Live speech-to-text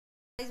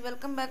Guys,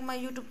 welcome back my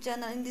YouTube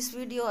channel. In this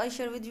video I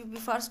share with you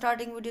before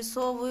starting video,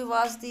 so we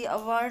was the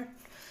award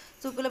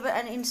chiloba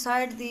and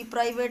inside the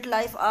private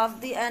life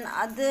of the and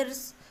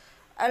others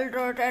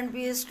eldred and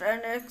beast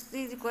and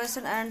the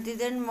question and the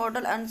then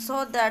model, and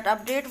so that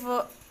update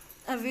for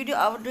a video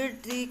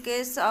update the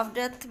case of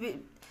death.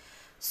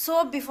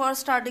 So before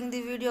starting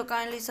the video,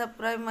 kindly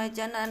subscribe my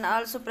channel and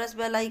also press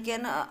bell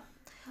icon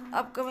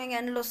upcoming.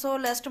 And so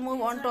let's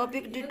move on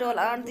topic detail.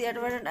 And the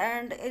Edwin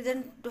and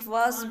agent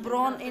was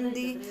born in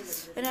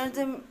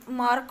the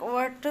mark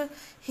what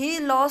he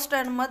lost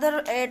and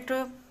mother at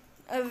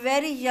a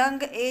very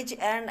young age,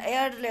 and a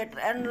year later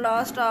and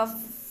lost a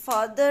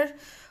father.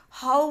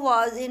 How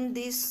was in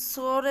the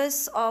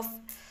source of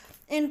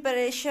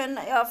inspiration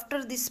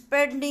after the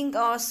spending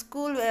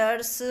school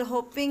years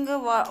hoping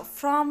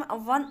from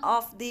one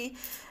of the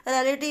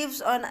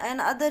relatives on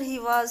another. He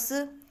was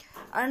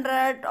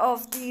undergrad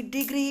of the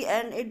degree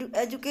and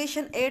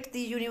education at the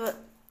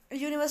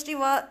university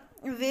was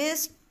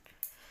waste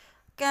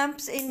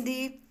camps in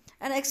the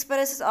and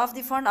expresses of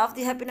the fund of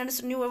the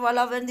happiness new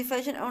love and the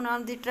fashion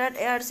on the trade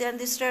airs and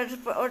the straight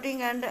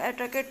sporting and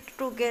attracted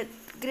to get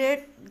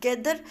great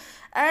gather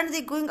and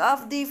the going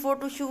of the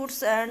photo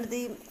shoots and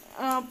the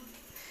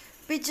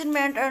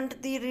pitchment, and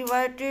the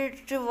revived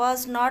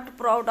was not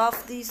proud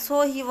of the,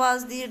 so he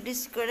was the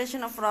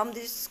discretion from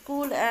the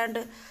school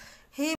and